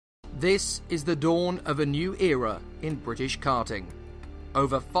This is the dawn of a new era in British karting.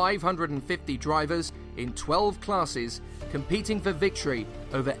 Over 550 drivers in 12 classes competing for victory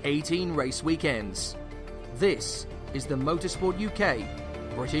over 18 race weekends. This is the Motorsport UK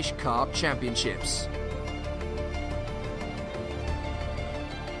British Kart Championships.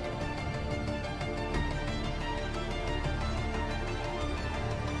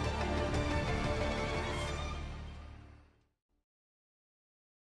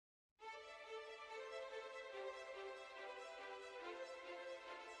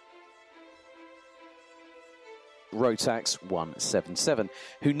 Rotax 177,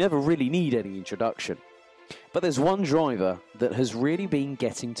 who never really need any introduction. But there's one driver that has really been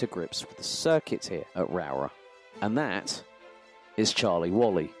getting to grips with the circuit here at Rowrah, and that is Charlie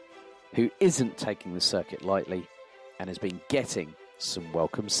Wally, who isn't taking the circuit lightly and has been getting some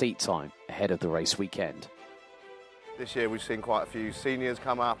welcome seat time ahead of the race weekend. This year we've seen quite a few seniors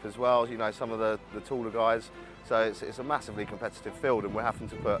come up as well, you know, some of the taller guys. So it's a massively competitive field, and we're having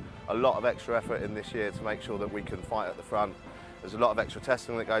to put a lot of extra effort in this year to make sure that we can fight at the front. There's a lot of extra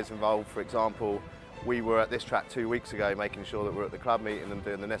testing that goes involved. For example, we were at this track 2 weeks ago making sure that we're at the club meeting and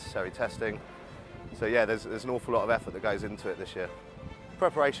doing the necessary testing. So yeah, there's an awful lot of effort that goes into it this year.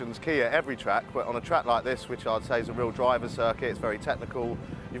 Preparation's key at every track, but on a track like this, which I'd say is a real driver circuit, it's very technical,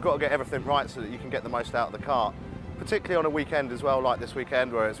 you've got to get everything right so that you can get the most out of the kart. Particularly on a weekend as well, like this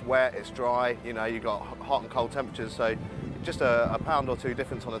weekend, where it's wet, it's dry, you know, you've got hot and cold temperatures, so just a pound or two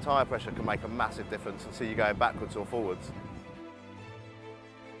difference on the tyre pressure can make a massive difference and see you going backwards or forwards.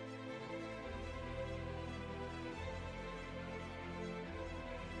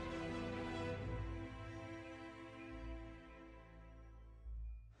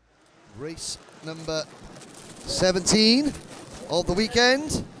 Race number 17 of the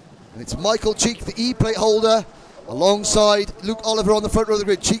weekend, and it's Michael Cheek, the E-plate holder, alongside Luke Oliver on the front row of the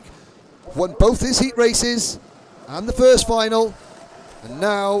grid. Cheek won both his heat races and the first final, and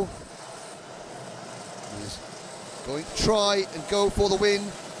now he's going to try and go for the win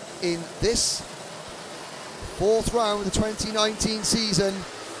in this fourth round of the 2019 season.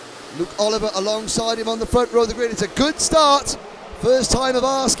 Luke Oliver alongside him on the front row of the grid. It's a good start, first time of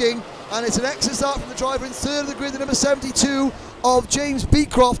asking, and it's an excellent start from the driver in third of the grid, the number 72 of James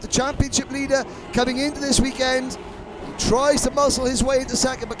Beecroft, the championship leader coming into this weekend. He tries to muscle his way into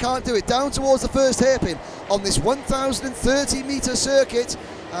second but can't do it. Down towards the first hairpin on this 1,030 metre circuit,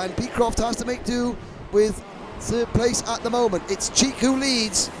 and Beecroft has to make do with third place at the moment. It's Cheek who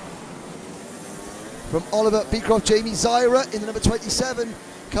leads from Oliver, Beecroft, Jamie Zyra in the number 27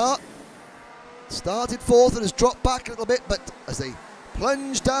 car. Started fourth and has dropped back a little bit, but as they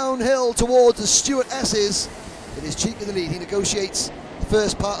plunge downhill towards the Stuart S's, it is Cheek in the lead. He negotiates the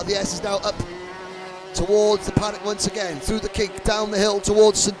first part of the S, is now up towards the paddock once again, through the kink, down the hill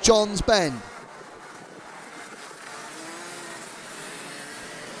towards St John's Bend.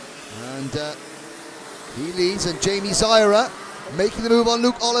 And he leads, and Jamie Zyra making the move on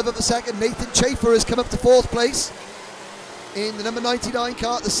Luke Oliver for second. Nathan Chafer has come up to fourth place in the number 99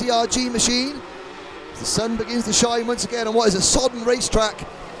 car, the CRG machine. The sun begins to shine once again on what is a sodden racetrack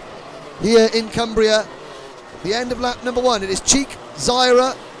here in Cumbria. The end of lap number one. It is Cheek,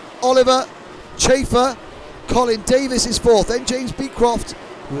 Zyra, Oliver, Chafer, Colin Davis is fourth, then James Beecroft,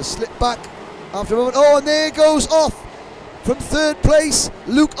 who has slipped back after a moment. Oh, and there goes off from third place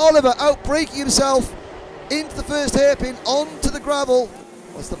Luke Oliver, outbraking himself into the first hairpin, onto the gravel.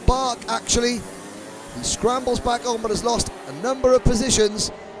 That's the bark actually. He scrambles back on but has lost a number of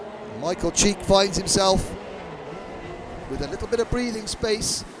positions. Michael Cheek finds himself with a little bit of breathing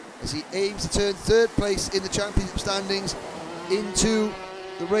space as he aims to turn third place in the championship standings into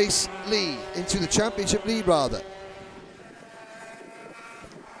the race lead, into the championship lead rather.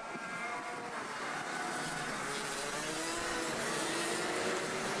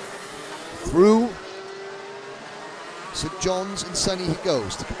 Through St John's and Sunny he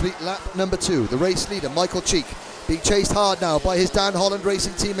goes to complete lap number two. The race leader, Michael Cheek, being chased hard now by his Dan Holland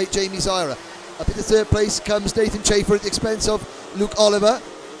Racing teammate Jamie Zyra. Up into third place comes Nathan Chafer at the expense of Luke Oliver.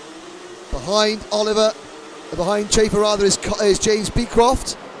 Behind Chafer rather is James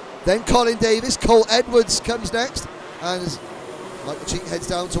Beecroft, then Colin Davis. Cole Edwards comes next, and as Michael Cheek heads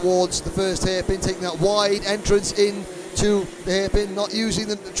down towards the first hairpin, taking that wide entrance into the hairpin, not using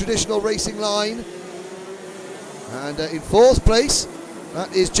the traditional racing line. And in fourth place,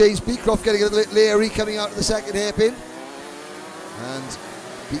 that is James Beecroft, getting a little bit leery coming out of the second hairpin. And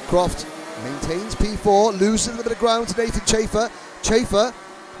Beecroft maintains P4, loses a little bit of ground to Nathan Chafer. Chafer,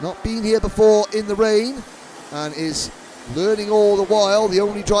 not been here before in the rain, and is learning all the while, the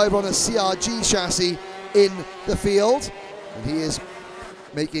only driver on a CRG chassis in the field. And he is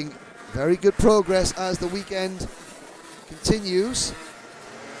making Very good progress as the weekend continues.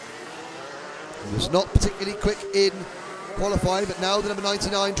 He was not particularly quick in qualifying, but now the number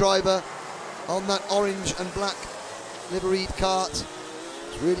 99 driver on that orange and black liveried kart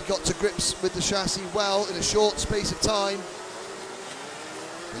has really got to grips with the chassis well in a short space of time.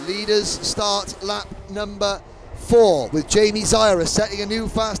 The leaders start lap number 4 with Jamie Zyra setting a new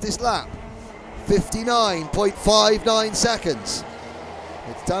fastest lap, 59.59 seconds.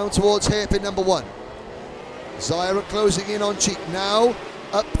 It's down towards hairpin number 1. Zyra closing in on Cheek now,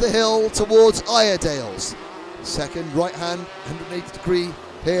 up the hill towards Iredale's. Second right hand 180 degree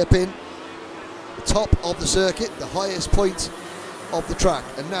hairpin, the top of the circuit, the highest point of the track,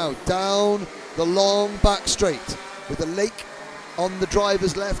 and now down the long back straight with the lake on the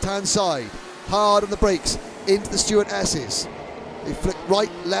driver's left hand side, hard on the brakes into the Stewart S's. They flick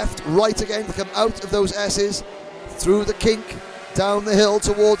right, left, right again to come out of those S's, through the kink, down the hill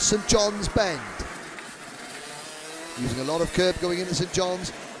towards St John's Bend. Using a lot of curb going into St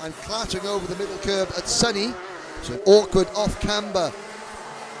John's and clattering over the middle curb at Sunny. So an awkward off-camber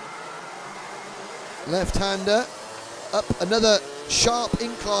left-hander. Up another sharp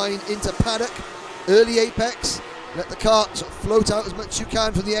incline into paddock. Early apex. Let the kart sort of float out as much as you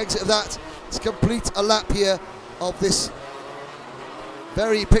can from the exit of that to complete a lap here of this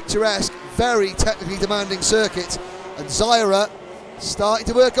very picturesque, very technically demanding circuit. And Zyra starting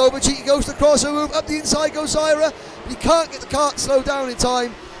to work over. Cheeky goes to the crossover move. Up the inside goes Zyra. But he can't get the kart slowed down in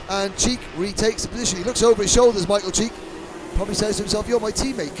time. And Cheek retakes the position. He looks over his shoulders, Michael Cheek. Probably says to himself, you're my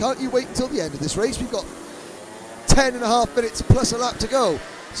teammate. Can't you wait until the end of this race? We've got 10.5 minutes plus a lap to go.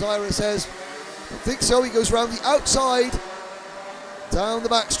 Zyra says, I think so. He goes round the outside, down the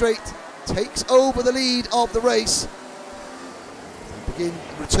back straight, takes over the lead of the race. Begin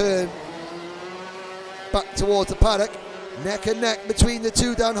return back towards the paddock. Neck and neck between the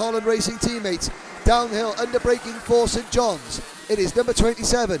two Dan Holland Racing teammates. Downhill, under braking for St John's. It is number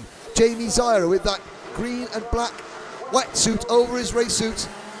 27, Jamie Zyra, with that green and black wetsuit over his race suit.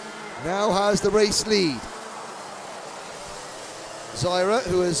 Now has the race lead. Zyra,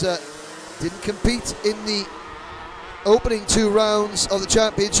 who has didn't compete in the opening 2 rounds of the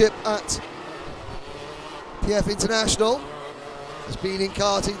championship at PF International, has been in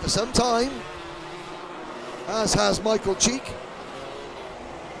karting for some time, as has Michael Cheek.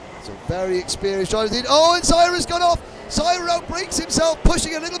 It's a very experienced driver. Oh, and Zyra's gone off. Zyra outbrakes himself,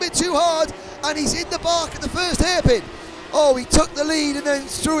 pushing a little bit too hard, and he's in the bark at the first hairpin. Oh, he took the lead and then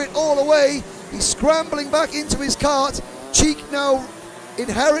threw it all away. He's scrambling back into his kart. Cheek now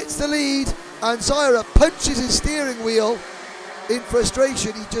inherits the lead, and Zyra punches his steering wheel in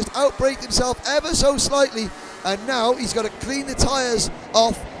frustration. He just outbraked himself ever so slightly, and now he's got to clean the tyres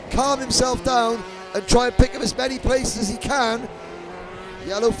off, calm himself down, and try and pick up as many places as he can.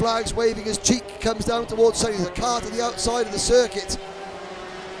 Yellow flags waving as Cheek comes down towards Sunny. There's a car to the outside of the circuit,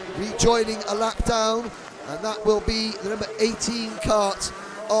 rejoining a lap down, and that will be the number 18 kart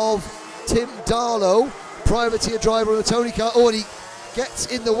of Tim Darlow, privateer driver on the Tony kart. Oh, and he gets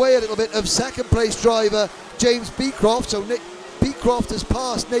in the way a little bit of second place driver James Beecroft. So Nick Beecroft has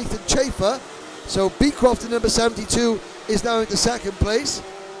passed Nathan Chafer. So Beecroft, the number 72, is now into second place.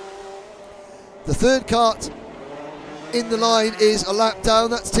 The third kart in the line is a lap down,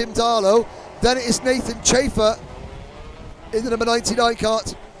 that's Tim Darlow. Then it is Nathan Chafer in the number 99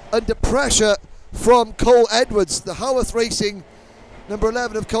 kart, under pressure from Cole Edwards, the Howarth Racing number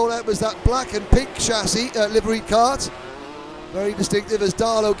 11 of Cole Edwards, that black and pink chassis liveried kart. Very distinctive as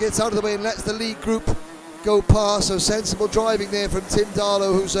Darlow gets out of the way and lets the lead group go past. So sensible driving there from Tim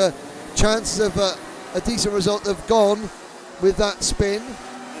Darlow, whose chances of a decent result have gone with that spin.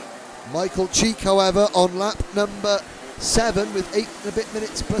 Michael Cheek, however, on lap number 7 with 8 and a bit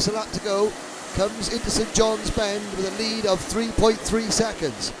minutes plus a lap to go, comes into St John's Bend with a lead of 3.3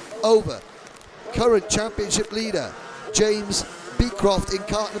 seconds over current championship leader James Beecroft in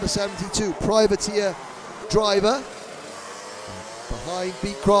kart number 72, privateer driver. Behind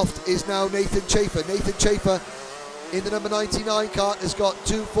Beecroft is now Nathan Chafer. Nathan Chafer in the number 99 kart has got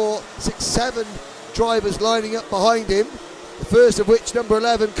 2, 4, 6, 7 drivers lining up behind him. The first of which, number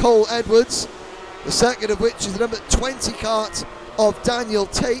 11, Cole Edwards. The second of which is the number 20 kart of Daniel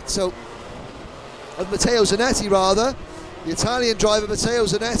Tate, of Matteo Zanetti rather. The Italian driver Matteo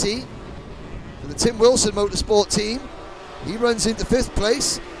Zanetti for the Tim Wilson Motorsport team. He runs into 5th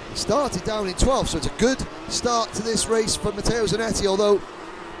place. He started down in 12th, so it's a good start to this race for Matteo Zanetti, although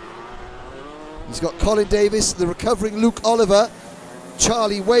he's got Colin Davis, the recovering Luke Oliver,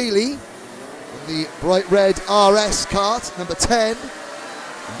 Charlie Whaley, the bright red RS kart, number 10.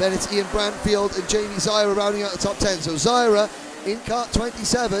 And then it's Ian Brandfield and Jamie Zyra rounding out the top 10. So Zyra in kart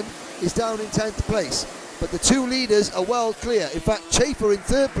 27 is down in 10th place. But the two leaders are well clear. In fact, Chafer in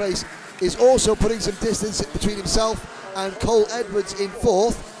 3rd place is also putting some distance between himself and Cole Edwards in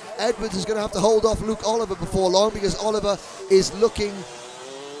 4th. Edwards is going to have to hold off Luke Oliver before long, because Oliver is looking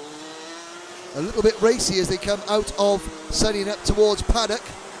a little bit racy as they come out of Sunning up towards Paddock.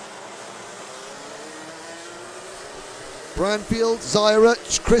 Branfield, Zyra,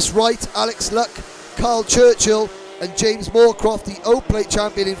 Chris Wright, Alex Luck, Carl Churchill and James Moorcroft, the O-Plate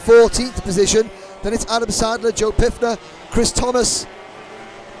champion, in 14th position. Then it's Adam Sadler, Joe Piffner, Chris Thomas,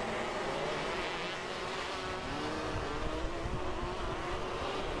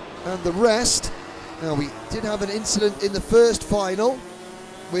 and the rest. Now, we did have an incident in the first final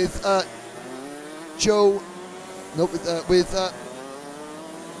with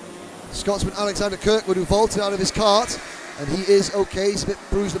Scotsman Alexander Kirkwood, who vaulted out of his cart, and he is okay. He's a bit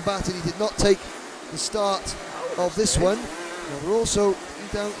bruised and battered. He did not take the start of this one. Now, we're also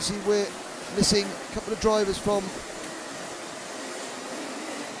down to see we're missing a couple of drivers from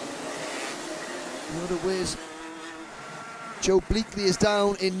where's Joe Bleakley is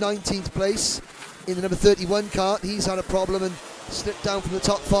down in 19th place in the number 31 cart. He's had a problem and slipped down from the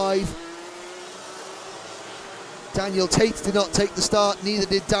top 5. Daniel Tate did not take the start, neither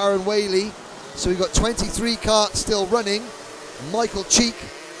did Darren Whaley. So we've got 23 carts still running. Michael Cheek,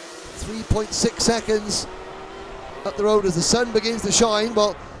 3.6 seconds up the road as the sun begins to shine.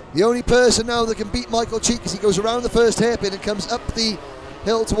 Well, the only person now that can beat Michael Cheek as he goes around the first hairpin and comes up the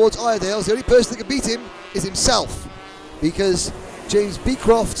hill towards Iredale, the only person that can beat him is himself, because James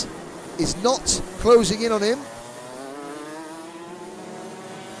Beecroft is not closing in on him.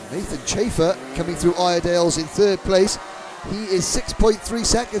 Nathan Chafer coming through Iredale's in 3rd place. He is 6.3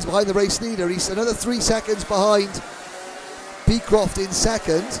 seconds behind the race leader. He's another 3 seconds behind Beecroft in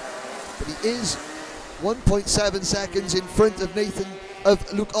 2nd, but he is 1.7 seconds in front of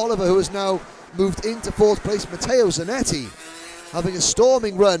Luke Oliver, who has now moved into 4th place. Matteo Zanetti having a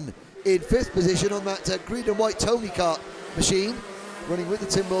storming run in 5th position on that green and white Tony kart machine, running with the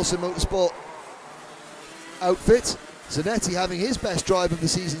Tim Wilson Motorsport outfit. Zanetti having his best drive of the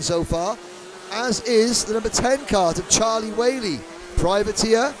season so far, as is the number 10 kart of Charlie Whaley.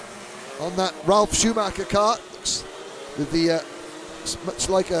 Privateer on that Ralph Schumacher kart, with the much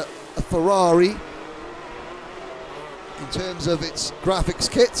like a Ferrari in terms of its graphics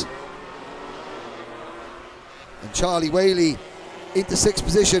kit. And Charlie Whaley into 6th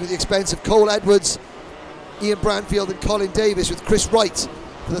position at the expense of Cole Edwards, Ian Branfield and Colin Davis, with Chris Wright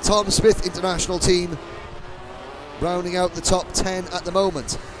for the Tom Smith International team rounding out the top 10 at the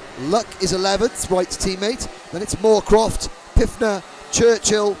moment. Luck is 11th, Wright's teammate. Then it's Moorcroft, Piffner,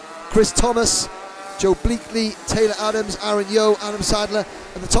 Churchill, Chris Thomas, Joe Bleakley, Taylor Adams, Aaron Yeo, Adam Sadler,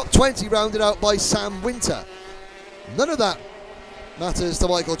 and the top 20 rounded out by Sam Winter. None of that matters to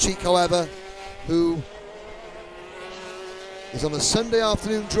Michael Cheek, however, who is on a Sunday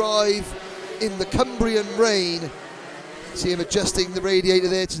afternoon drive in the Cumbrian rain. See him adjusting the radiator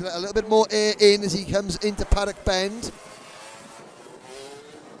there to let a little bit more air in as he comes into Paddock Bend.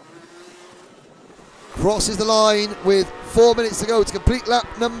 Crosses the line with 4 minutes to go to complete lap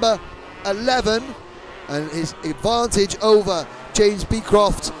number 11, and his advantage over James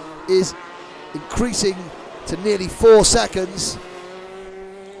Beecroft is increasing to nearly 4 seconds.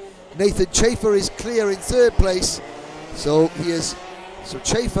 Nathan Chafer is clear in 3rd place, so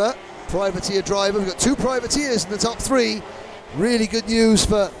Chafer, privateer driver. We've got 2 privateers in the top 3. Really good news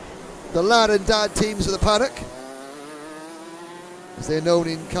for the lad and dad teams of the paddock, as they're known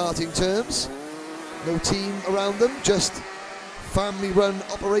in karting terms. No team around them, just family run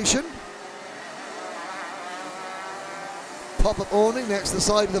operation. Pop-up awning next to the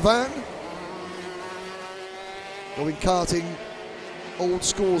side of the van. Going karting old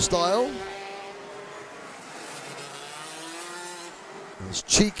school style. There's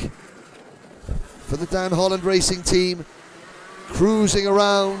Cheek for the Dan Holland Racing team, cruising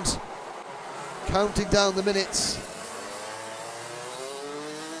around, counting down the minutes.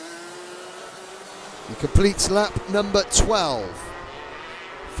 He completes lap number 12,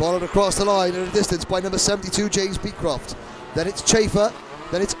 followed across the line at a distance by number 72, James Beecroft. Then it's Chafer,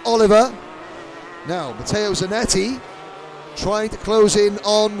 then it's Oliver. Now Matteo Zanetti trying to close in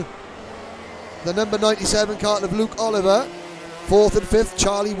on the number 97 kart of Luke Oliver. 4th and 5th,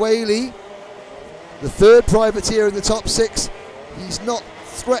 Charlie Whaley, the 3rd privateer in the top 6. He's not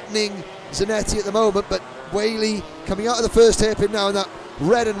threatening Zanetti at the moment, but Whaley coming out of the first hairpin now in that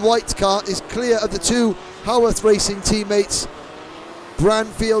red and white kart is clear of the 2 Howarth Racing teammates,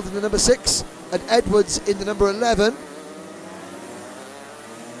 Branfield in the number 6 and Edwards in the number 11.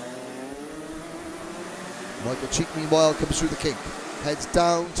 Michael Cheek meanwhile comes through the kink. heads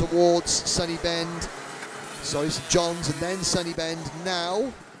down towards St John's and then Sunnybend now.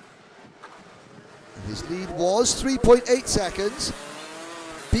 And his lead was 3.8 seconds.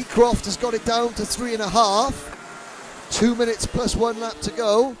 Beecroft has got it down to 3.5. 2 minutes plus 1 lap to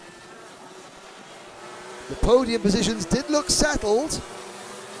go. The podium positions did look settled.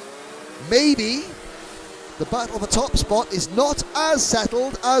 Maybe the battle for top spot is not as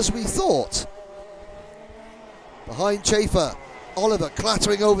settled as we thought. Behind Chafer, Oliver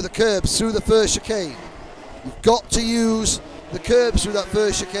clattering over the curbs through the first chicane. You've got to use the curbs through that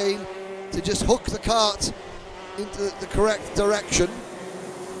first chicane to just hook the kart into the correct direction.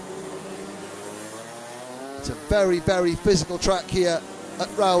 It's a very, very physical track here at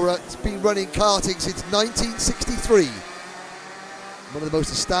Rowrah. It's been running karting since 1963. One of the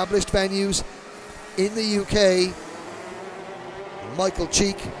most established venues in the UK. Michael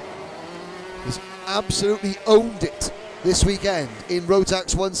Cheek has absolutely owned it this weekend in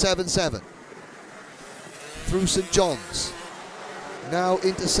Rotax 177. Through St John's, now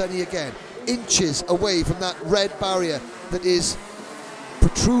into Sunny again, inches away from that red barrier that is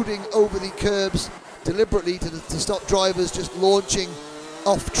protruding over the curbs deliberately to stop drivers just launching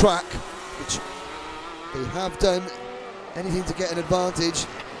off track, which they have done. Anything to get an advantage,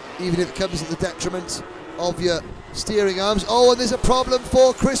 even if it comes at the detriment of your steering arms. Oh, and there's a problem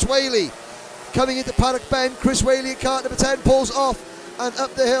for Chris Whaley. Coming into Paddock Bend, Chris Whaley at kart number 10 pulls off and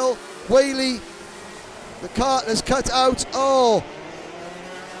up the hill. Whaley, the kart has cut out. Oh,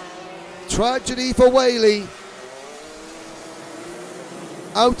 tragedy for Whaley.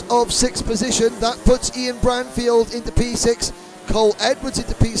 Out of 6th position, that puts Ian Branfield into P6, Cole Edwards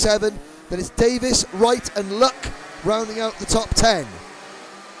into P7, then it's Davis, Wright and Luck rounding out the top 10.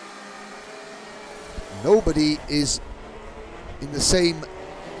 Nobody is in the same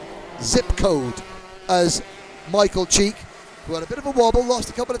zip code as Michael Cheek, who had a bit of a wobble, lost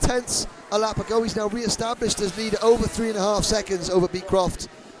a couple of tenths a lap ago. He's now re-established his lead at over 3.5 seconds over Beecroft.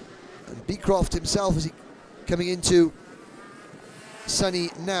 And Beecroft himself, as he coming into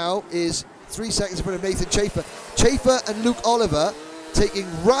Sunny now, is 3 seconds in front of Nathan Chafer. Chafer and Luke Oliver taking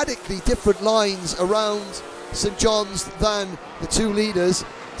radically different lines around St John's than the two leaders,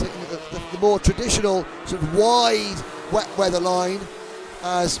 taking the more traditional sort of wide wet weather line,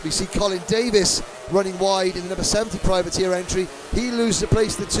 as we see Colin Davis running wide in the number 70 privateer entry. He loses a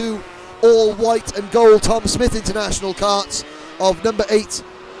place to the two all white and gold Tom Smith International karts of number 8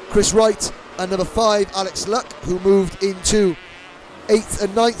 Chris Wright and number 5 Alex Luck, who moved into 8th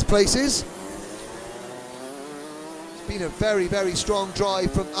and 9th places. It's been a very, very strong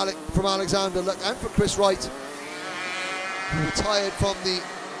drive from Alexander Luck and from Chris Wright, who retired from the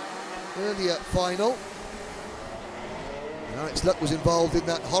earlier final. And Alex Luck was involved in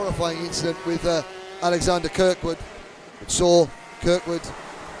that horrifying incident with Alexander Kirkwood, which saw Kirkwood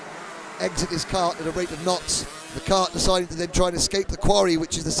exit his kart at a rate of knots. The kart deciding to then try and escape the quarry,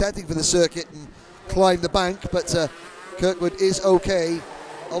 which is the setting for the circuit, and climb the bank, but Kirkwood is okay.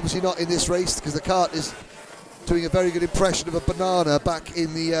 Obviously not in this race, because the kart is doing a very good impression of a banana back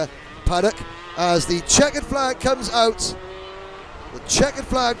in the paddock. As the checkered flag comes out, the checkered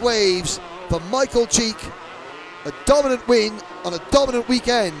flag waves for Michael Cheek. A dominant win on a dominant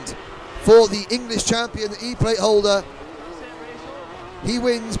weekend for the English champion, the E-plate holder. He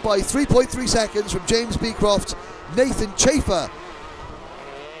wins by 3.3 seconds from James Beecroft. Nathan Chafer,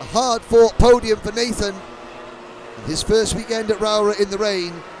 a hard-fought podium for Nathan. And his first weekend at Rowrah in the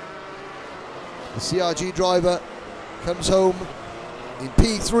rain. The CRG driver comes home in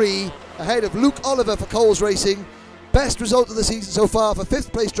P3 ahead of Luke Oliver for Coles Racing. Best result of the season so far for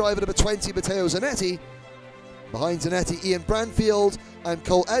 5th place driver number 20 Matteo Zanetti. Behind Zanetti, Ian Branfield and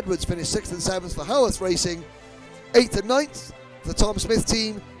Cole Edwards finished 6th and 7th for Howarth Racing. 8th and 9th for the Tom Smith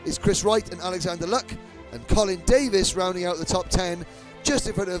team is Chris Wright and Alexander Luck, and Colin Davis rounding out the top 10, just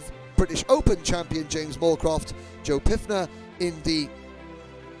in front of British Open champion James Moorcroft. Joe Piffner in the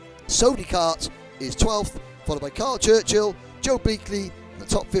Sodi kart is 12th, followed by Carl Churchill, Joe Bleakley, and the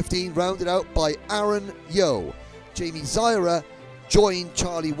top 15 rounded out by Aaron Yeo. Jamie Zyra joined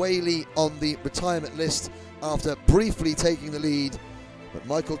Charlie Whaley on the retirement list after briefly taking the lead, but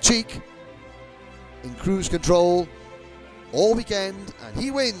Michael Cheek in cruise control all weekend, and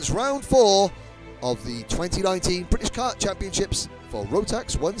he wins round 4 of the 2019 British Kart Championships for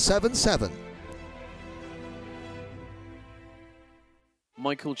Rotax 177.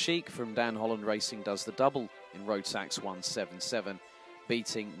 Michael Cheek from Dan Holland Racing does the double in Rotax 177,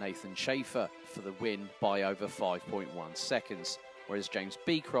 beating Nathan Chafer for the win by over 5.1 seconds, whereas James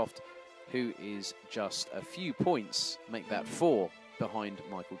Beecroft, who is just a few points, make that 4 behind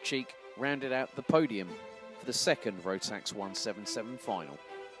Michael Cheek, rounded out the podium for the second Rotax 177 final.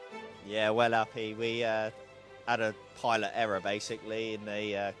 Yeah, well happy. We had a pilot error basically in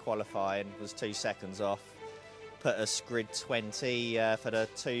the qualifying, was 2 seconds off. Put us grid 20 for the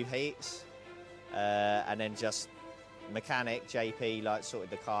 2 heats, and then just mechanic JP like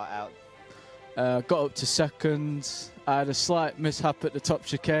sorted the car out. Got up to second. I had a slight mishap at the top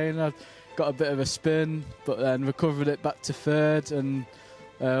chicane. I got a bit of a spin, but then recovered it back to third, and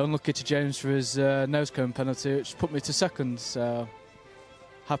unlucky to James for his nose cone penalty, which put me to second. So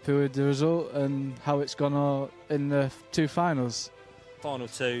happy with the result and how it's gone in the 2 finals. Final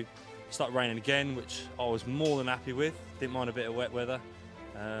 2, started raining again, which I was more than happy with. Didn't mind a bit of wet weather.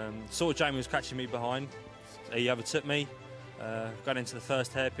 Saw Jamie was catching me behind. He overtook me. Got into the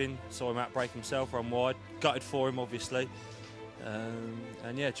first hairpin, saw him outbrake himself, run wide. Gutted for him, obviously.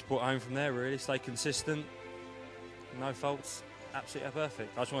 And yeah, just brought it home from there, really. Stay consistent, no faults, absolutely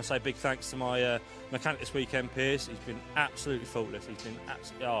perfect. I just want to say big thanks to my mechanic this weekend, Pierce. He's been absolutely faultless. He's been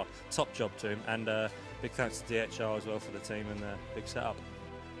absolutely top job to him. And big thanks to DHR as well for the team and the big setup.